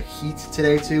whole bunch of heat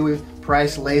today too. We've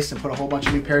priced, laced, and put a whole bunch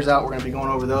of new pairs out. We're gonna be going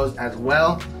over those as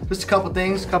well. Just a couple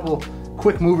things, couple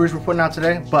quick movers we're putting out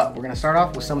today, but we're gonna start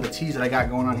off with some of the tees that I got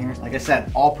going on here. Like I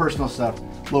said, all personal stuff.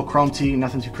 Little chrome tee,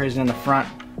 nothing too crazy in the front,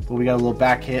 but we got a little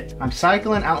back hit. I'm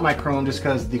cycling out my chrome just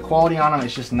because the quality on them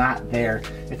is just not there.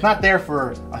 It's not there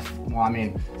for, well, I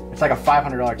mean, it's like a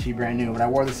 $500 tee brand new, but I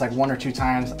wore this like 1 or 2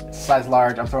 times, it's size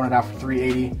large. I'm throwing it out for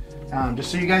 $380.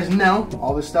 Just so you guys know,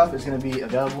 all this stuff is gonna be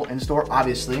available in store,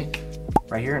 obviously.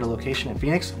 right here at a location in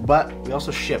Phoenix, but we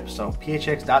also ship. So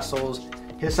phx.soles,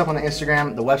 hit us up on the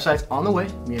Instagram. The website's on the way.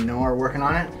 Me and Noah are working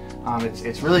on it.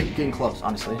 It's really getting close,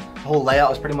 honestly. The whole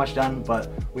layout is pretty much done, but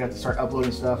we have to start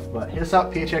uploading stuff. But hit us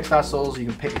up, phx.soles.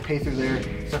 You can pay through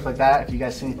there, stuff like that, if you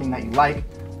guys see anything that you like.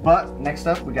 But next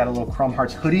up, we got a little Chrome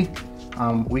Hearts hoodie.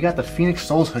 We got the Phoenix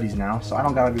Soles hoodies now, so I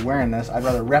don't gotta be wearing this. I'd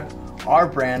rather rep our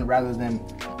brand rather than,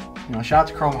 you know, shout out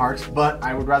to Chrome Hearts, but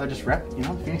I would rather just rep, you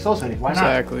know, Phoenix Soles hoodie. Why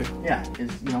not? Exactly. Yeah,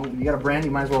 you know, you got a brand,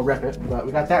 you might as well rep it. But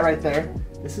we got that right there.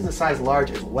 This is a size large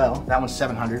as well. That one's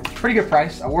 $700. Pretty good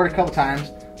price. I wore it a couple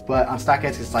times, but on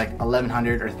StockX it's like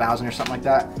 $1,100 or $1,000 or something like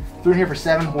that. Threw it here for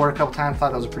 $7. Wore it a couple times.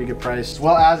 Thought that was a pretty good price. As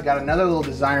well as got another little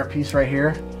designer piece right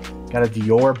here. Got a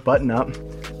Dior button up.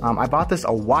 I bought this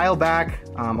a while back.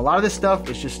 A lot of this stuff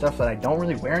is just stuff that I don't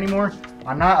really wear anymore.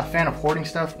 I'm not a fan of hoarding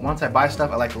stuff. Once I buy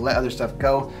stuff, I like to let other stuff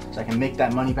go so I can make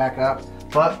that money back up.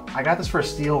 But I got this for a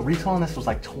steal. Retail on this was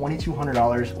like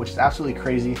 $2,200, which is absolutely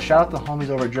crazy. Shout out to the homies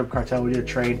over at Drip Cartel. We did a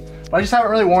trade, but I just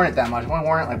haven't really worn it that much. I've only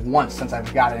worn it like once since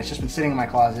I've got it. It's just been sitting in my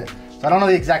closet. So I don't know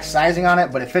the exact sizing on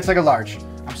it, but it fits like a large.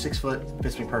 I'm 6 foot,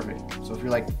 fits me perfect. So if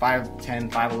you're like 5'10",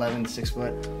 5'11", 6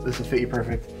 foot, this will fit you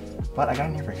perfect. But I got it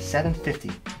in here for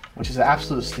 $750, which is an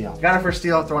absolute steal. Got it for a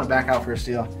steal, throwing it back out for a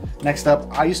steal. Next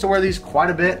up, I used to wear these quite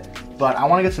a bit, but I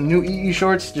want to get some new EE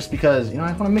shorts just because, you know,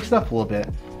 I want to mix it up a little bit.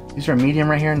 These are medium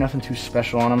right here, nothing too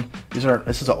special on them. This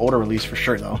is an older release for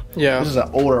sure though. Yeah. This is an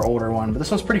older one, but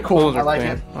this one's pretty cool. I like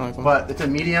it. But it's a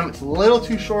medium, it's a little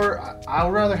too short. I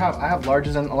would rather have, I have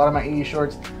larges in a lot of my EE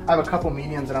shorts. I have a couple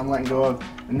mediums that I'm letting go of,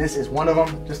 and this is one of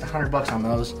them, just $100 on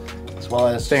those. As well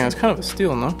as, dang, it's kind of a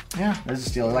steal, no? Yeah, it is a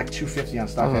steal. They're like $250 on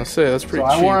StockX. I was gonna say, that's pretty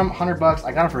cheap. So I wore them $100.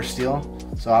 I got them for a steal.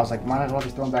 So I was like, might as well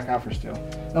just throw them back out for a steal.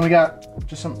 Then we got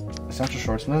just some essential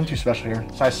shorts. Nothing too special here.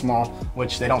 Size small,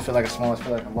 which they don't feel like a small, they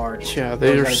feel like a large. Yeah,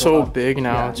 they are so big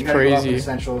now. Yeah, it's crazy.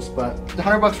 Essentials, but the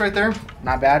 $100 right there,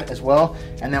 not bad as well.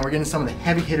 And then we're getting some of the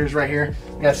heavy hitters right here.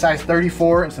 We got a size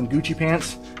 34 and some Gucci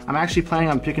pants. I'm actually planning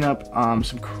on picking up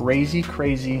some crazy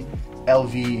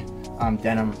LV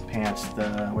denim pants.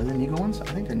 Were they Nigo ones? I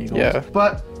think they're Nigo ones.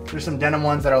 But there's some denim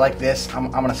ones that are like this. I'm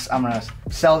gonna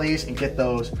sell these and get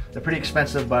those. They're pretty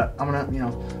expensive, but I'm gonna, you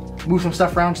know, move some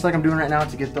stuff around just like I'm doing right now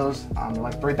to get those. They're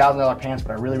like $3,000 pants,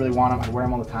 but I really want them. I wear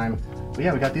them all the time. But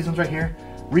yeah, we got these ones right here.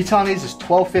 Retail on these is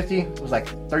 $12.50. It was like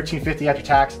 $13.50 after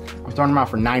tax. I'm throwing them out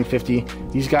for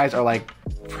 $9.50. These guys are like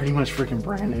pretty much freaking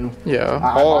brand new. Yeah,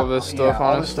 all of this stuff,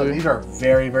 honestly. These are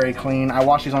very clean. I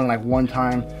washed these only like one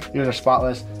time. These are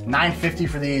spotless. $9.50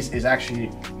 for these is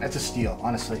actually, that's a steal,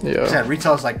 honestly. Yeah. Like I said,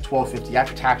 retail is like $12.50.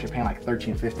 After tax, you're paying like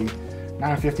 $13.50.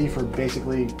 $9.50 for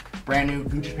basically brand new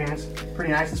Gucci pants.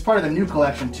 Pretty nice. It's part of the new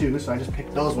collection too, so I just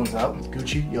picked those ones up.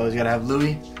 Gucci, you always gotta have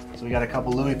Louis. So we got a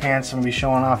couple Louis pants I'm gonna be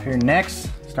showing off here next.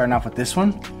 Starting off with this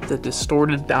one. The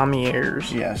distorted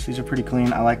damiers. Yes, these are pretty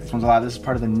clean. I like these ones a lot. This is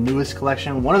part of the newest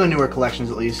collection. One of the newer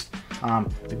collections at least.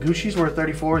 The Gucci's were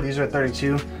 34, these are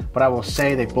 32, but I will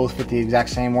say they both fit the exact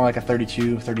same, more like a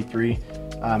 32, 33.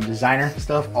 Designer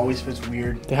stuff always fits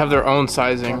weird. They have their own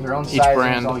sizing. Their own each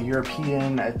brand. It's all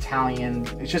European, Italian.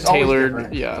 It's just tailored, always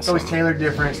different. yeah. It's always tailored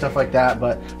different, stuff like that.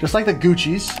 But just like the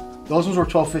Gucci's, those ones were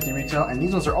 $12.50 retail, and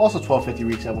these ones are also $12.50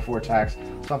 retail before tax.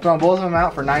 So I'm throwing both of them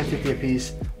out for $9.50 a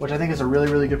piece, which I think is a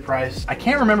really good price. I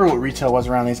can't remember what retail was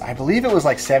around these. I believe it was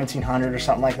like $1,700 or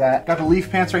something like that. Got the Leaf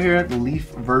pants right here, the Leaf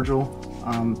Virgil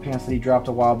pants that he dropped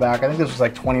a while back. I think this was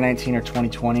like 2019 or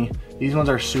 2020. These ones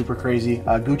are super crazy.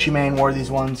 Gucci Mane wore these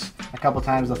ones a couple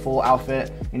times, the full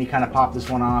outfit, and he kind of popped this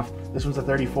one off. This one's a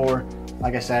 34.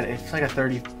 Like I said, it's like a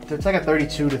 30. It's like a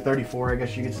 32 to 34, I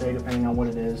guess you could say, depending on what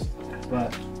it is.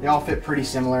 But they all fit pretty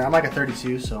similar. I'm like a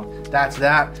 32, so that's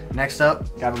that. Next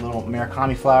up, got a little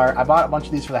Murakami flower. I bought a bunch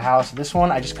of these for the house. This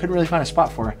one, I just couldn't really find a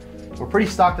spot for. We're pretty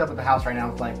stocked up at the house right now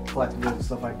with like collectibles and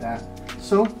stuff like that.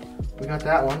 So we got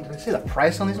that one. Did I say the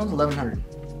price on these ones? $1,100.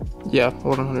 Yeah,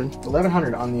 $1,100.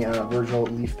 $1,100 on the Virgil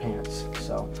Leaf pants.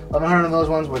 So $1,100 on those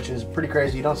ones, which is pretty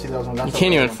crazy. You don't see those ones. You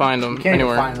can't even find them anywhere. You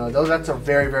can't even find those. That's a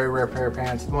very rare pair of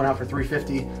pants. Going out for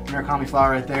 $350. Murakami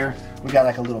flower right there. We got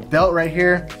like a little belt right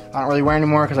here. I don't really wear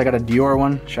anymore because I got a Dior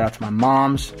one. Shout out to my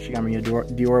mom's. She got me a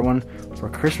Dior one for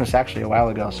Christmas actually a while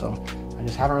ago. So I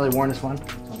just haven't really worn this one.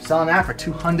 So I'm selling that for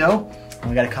 $200. And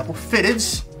we got a couple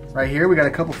fitteds right here. We got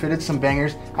a couple fitteds, some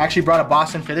bangers. I actually brought a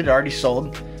Boston fitted, already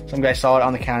sold. Some guy saw it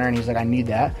on the counter and he's like, I need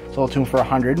that. Sold to him for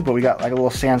 $100, but we got like a little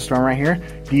Sandstorm right here.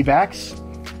 D-backs.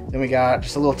 Then we got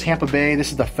just a little Tampa Bay.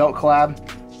 This is the felt collab.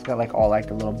 It's got like all like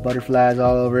the little butterflies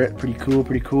all over it. Pretty cool.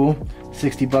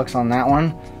 $60 on that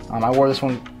one. I wore this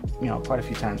one, you know, quite a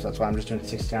few times. That's why I'm just doing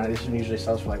 60 on it. This one usually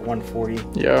sells for like $140,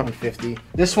 $150.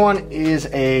 This one is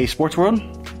a Sports World.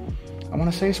 I want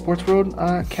to say Sports World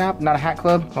cap, not a Hat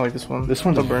Club. I like this one. This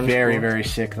one's very, very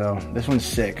sick though. This one's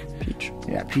sick. Peach.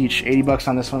 Yeah, peach. 80 bucks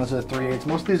on this one. This is a 3/8.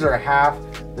 Most of these are a half.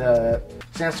 The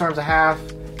Sandstorm's a half.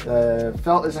 The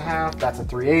Felt is a half. That's a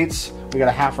 3/8. We got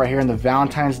a half right here in the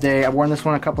Valentine's Day. I've worn this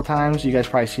one a couple times. You guys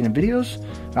probably seen in videos.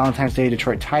 Valentine's Day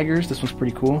Detroit Tigers. This one's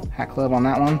pretty cool. Hat Club on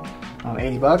that one.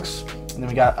 80 bucks. And then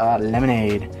we got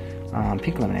lemonade.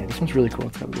 Pink lemonade. This one's really cool.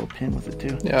 It's got a little pin with it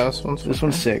too. Yeah, this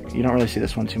one's sick. You don't really see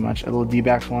this one too much. A little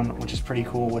D-backs one, which is pretty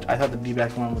cool. Which I thought the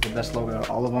D-backs one was the best logo out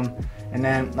of all of them. And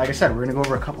then, like I said, we're gonna go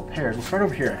over a couple pairs. We'll start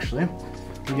over here actually.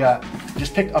 We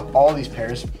just picked up all these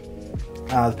pairs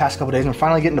the past couple days. And we're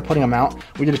finally getting to putting them out.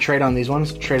 We did a trade on these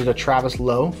ones. Traded a Travis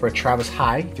Low for a Travis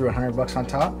High. Threw 100 bucks on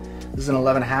top. This is an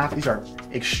 11.5. These are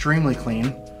extremely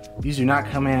clean. These do not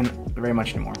come in very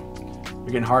much anymore. They're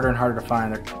getting harder and harder to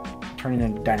find. They're turning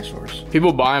into dinosaurs.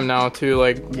 People buy them now too.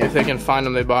 Like if they can find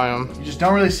them, they buy them. You just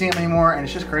don't really see them anymore, and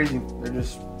it's just crazy.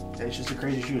 It's just a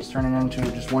crazy shoe. It's turning into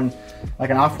just one, like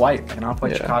an off-white,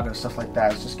 Chicago, stuff like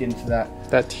that. It's just getting to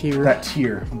that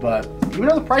tier. But even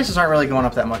though the prices aren't really going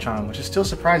up that much on them, which is still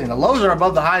surprising. The lows are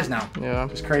above the highs now. Yeah.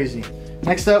 It's crazy.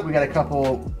 Next up, we got a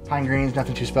couple pine greens,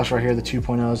 nothing too special right here, the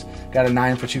 2.0s. Got a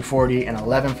 9 for 240 and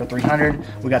 11 for 300.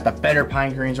 We got the better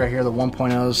pine greens right here, the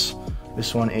 1.0s.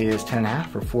 This one is 10.5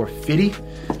 for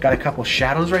 450. Got a couple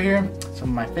shadows right here. Some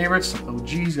of my favorites, some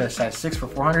OGs. Got a size 6 for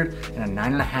 400 and a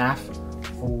 9.5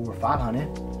 for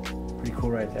 500. Pretty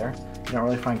cool right there. You don't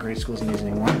really find great schools in these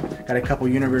anymore. Got a couple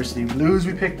University Blues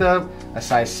we picked up. A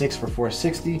size 6 for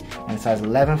 460 and a size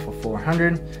 11 for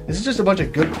 400. This is just a bunch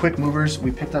of good quick movers we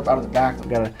picked up out of the back. We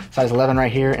got a size 11 right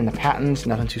here in the patents.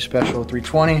 Nothing too special.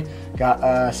 320. Got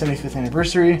a 75th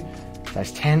anniversary.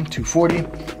 Size 10, 240.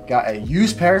 Got a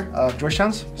used pair of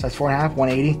Georgetowns, size 4.5,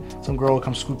 180. Some girl will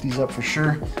come scoop these up for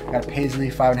sure. Got a Paisley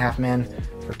 5.5 men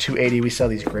for 280. We sell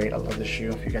these great. I love this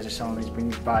shoe. If you guys are selling these, bring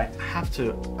these by. I have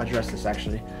to address this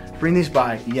actually. Bring these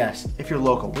by, yes, if you're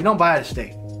local. We don't buy out of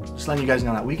state. Just letting you guys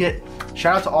know that. We get,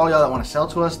 shout out to all y'all that want to sell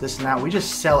to us, this and that. We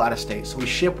just sell out of state. So we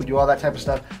ship, we do all that type of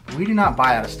stuff, but we do not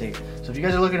buy out of state. So if you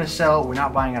guys are looking to sell, we're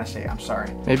not buying out of state. I'm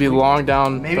sorry. Maybe long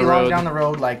down the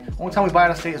road. Like, only time we buy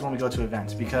out of state is when we go to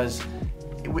events, because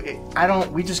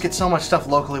we just get so much stuff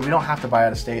locally. We don't have to buy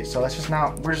out of state. So that's just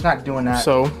not, we're just not doing that.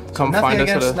 So come find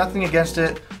us. Nothing against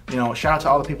it. You know, shout out to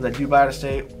all the people that do buy out of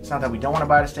state. It's not that we don't want to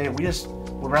buy out of state. We just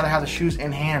would rather have the shoes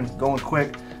in hand, going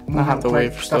quick, moving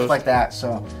quick, stuff like that.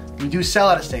 So we do sell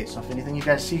out of state. So if anything you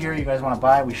guys see here, you guys want to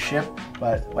buy, we ship.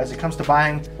 But as it comes to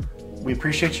buying, we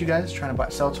appreciate you guys trying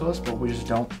to sell to us, but we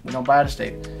don't buy out of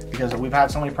state, because we've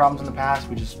had so many problems in the past.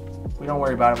 We don't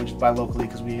worry about it. We just buy locally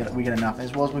because we get enough,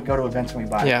 as well as we go to events and we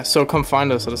buy. Yeah, so come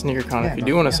find us at a Sneakercon if you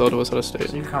do want to sell to us out of state.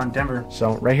 Sneakercon Denver.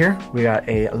 So right here we got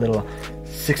a little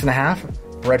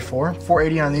 6.5 red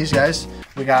 480 on these guys.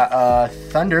 We got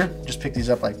Thunder. Just picked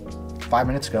these up like 5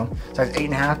 minutes ago. Size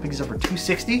 8.5. Picked these up for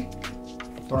 260.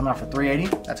 Throwing them out for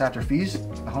 380. That's after fees.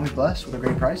 The homie blessed with a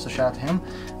great price, so shout out to him.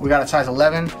 We got a size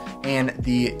 11 and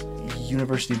the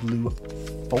University Blue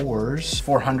 4s,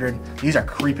 400. These are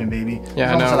creeping, baby.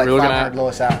 Yeah, I know. Like we're looking at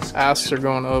lowest asks. Asks are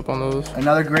going up on those.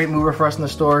 Another great mover for us in the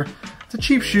store. It's a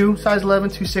cheap shoe, size 11,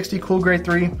 260, cool grade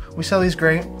 3. We sell these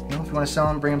great. You know, if you want to sell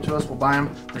them, bring them to us. We'll buy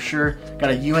them for sure.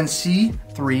 Got a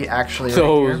UNC 3 actually.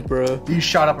 Those, right bro. These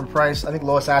shot up in price. I think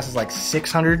lowest ask is like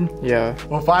 600. Yeah.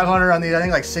 Well, 500 on these. I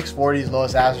think like 640 is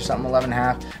lowest ask or something.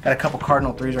 11.5. Got a couple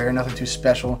Cardinal 3s right here. Nothing too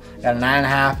special. Got a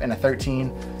 9.5 and a 13,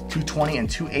 220 and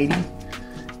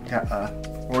 280. Got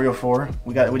Oreo 4.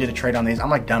 We did a trade on these. I'm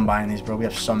like done buying these, bro. We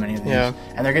have so many of these. Yeah.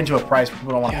 And they're getting to a price where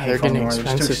people don't want to pay for them anymore. They're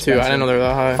getting expensive too. I didn't know they were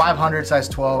that high. 500, size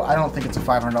 12. I don't think it's a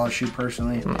 $500 shoe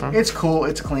personally. It's cool,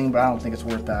 it's clean, but I don't think it's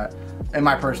worth that, in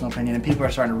my personal opinion. And people are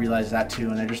starting to realize that too,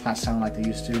 and they're just not selling like they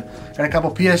used to. Got a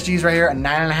couple PSGs right here, a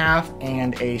 9.5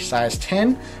 and a size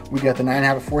 10. We got the 9.5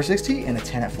 at 460 and a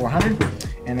 10 at 400.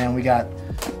 And then we got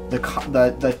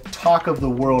the talk of the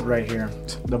world right here,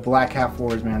 the Black Hat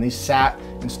 4s, man. These sat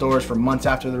in stores for months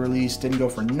after the release, didn't go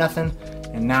for nothing,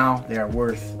 and now they are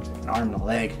worth an arm and a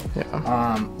leg.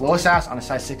 Yeah. Lowest ask on a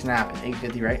size 6.5 is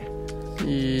 850, right?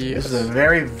 Yes. This is a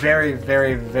very, very,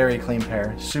 very, very clean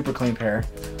pair, super clean pair.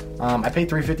 I paid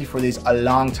 $350 for these a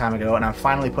long time ago, and I'm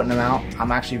finally putting them out.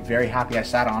 I'm actually very happy I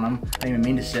sat on them. I didn't even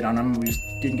mean to sit on them. We just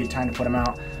didn't get time to put them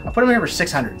out. I put them here for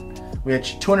 $600,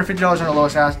 which $250 on the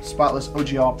lowest ask, spotless,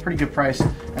 OG all, pretty good price.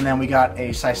 And then we got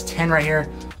a size 10 right here.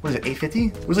 What is it,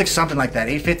 850? It was like something like that,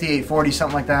 850, 840,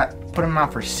 something like that. Put them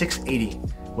out for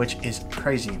 $680, which is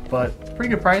crazy, but pretty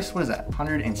good price. What is that,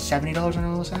 $170 on the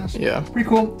lowest ask? Yeah. Pretty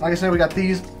cool. Like I said, we got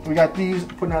these, putting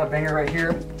out a banger right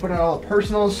here, putting out all the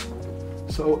personals.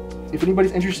 So if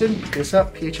anybody's interested, hit us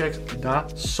up,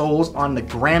 phx.souls on the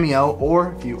Grameo,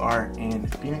 or if you are in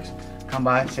Phoenix, come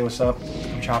by, say what's up,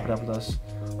 come chop it up with us.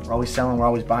 We're always selling, we're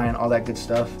always buying, all that good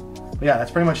stuff. But yeah,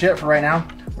 that's pretty much it for right now.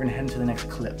 We're gonna head into the next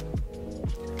clip.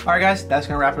 All right guys, that's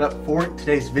gonna wrap it up for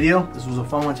today's video. This was a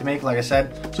fun one to make, like I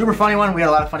said. Super funny one. We had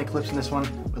a lot of funny clips in this one.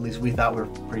 At least we thought we were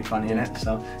pretty funny in it.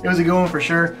 So it was a good one for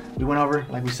sure. We went over,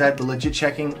 like we said, the legit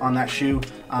checking on that shoe.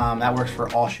 That works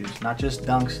for all shoes, not just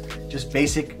Dunks, just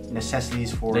basic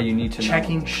necessities for that you need to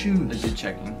checking shoes. Legit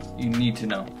checking. You need to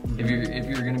know. If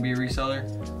you're gonna be a reseller,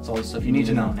 it's all the stuff you need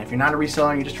to know. And if you're not a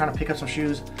reseller and you're just trying to pick up some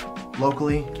shoes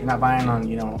locally, you're not buying on,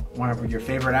 you know, one of your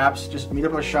favorite apps, just meet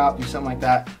up at a shop, do something like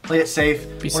that, play it safe.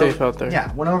 Be safe out there.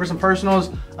 Yeah, went over some personals.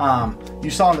 You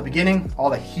saw in the beginning all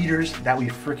the heaters that we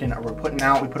freaking were putting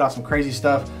out. We put out some crazy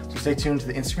stuff, so stay tuned to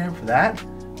the Instagram for that.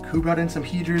 Who brought in some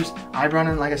heaters, I brought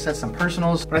in, like I said, some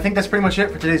personals. But I think that's pretty much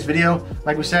it for today's video.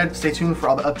 Like we said, stay tuned for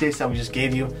all the updates that we just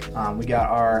gave you. We got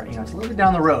our, you know, it's a little bit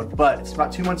down the road, but it's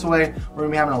about 2 months away. We're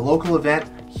gonna be having a local event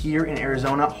here in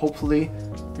Arizona, hopefully,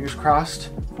 fingers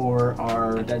crossed, for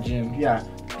our... Get that gym. Yeah,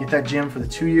 get that gym for the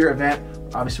 2-year event.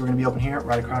 Obviously, we're gonna be open here,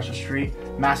 right across the street.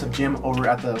 Massive gym over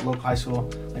at the local high school.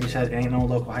 Like you said, it ain't no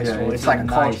local high school. It's like a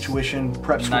college tuition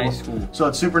prep school. Nice school. So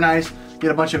it's super nice. Get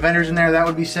a bunch of vendors in there, that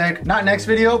would be sick. Not next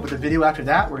video, but the video after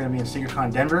that, we're gonna be in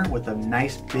Sneakercon Denver with a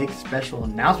nice big special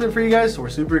announcement for you guys. So we're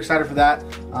super excited for that.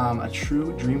 A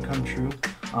true dream come true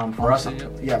for us.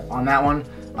 Yeah, on that one.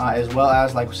 As well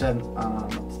as, like we said,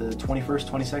 the 21st,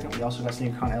 22nd, we also got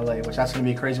Sneakercon LA, which that's gonna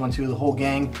be a crazy one too. The whole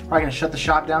gang, probably gonna shut the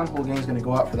shop down. The whole gang's gonna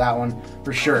go out for that one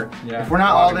for sure. Yeah, if we're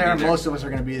not all there, most of us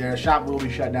are gonna be there. The shop will be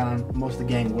shut down. Most of the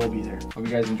gang will be there. Hope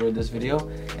you guys enjoyed this video,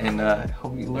 and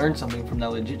hope you learned something from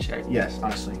that legit check. Yes,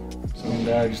 honestly. So,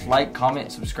 and just like,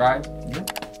 comment, subscribe.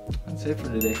 Yep. That's it for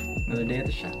today. Another day at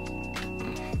the shop.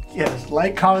 Yes,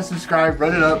 like, comment, subscribe,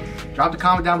 run it up. Drop the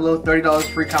comment down below, $30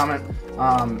 free comment.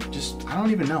 Just, I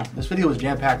don't even know. This video was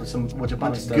jam-packed with a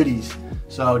bunch of goodies.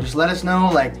 So just let us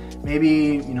know, like, maybe,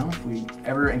 you know, if we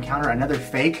ever encounter another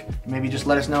fake, maybe just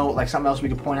let us know, like, something else we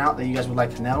could point out that you guys would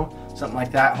like to know, something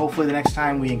like that. Hopefully the next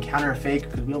time we encounter a fake,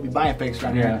 because we don't be buying fakes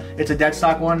around here. It's a dead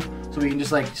stock one, so we can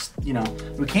just, like, you know,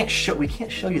 we can't show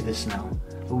you this now,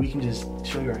 but we can just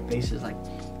show you our faces, like,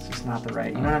 it's not the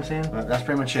right, you know what I'm saying? But that's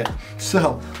pretty much it.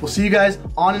 So we'll see you guys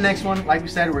on the next one. Like we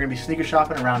said, we're gonna be sneaker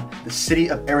shopping around the city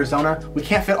of Arizona. We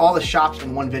can't fit all the shops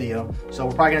in one video, so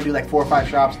we're probably gonna do like 4 or 5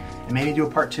 shops and maybe do a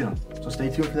part 2. So stay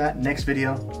tuned for that next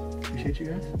video. Appreciate you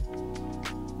guys.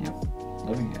 Yep.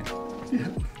 Love you guys.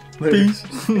 Yeah.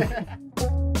 Peace.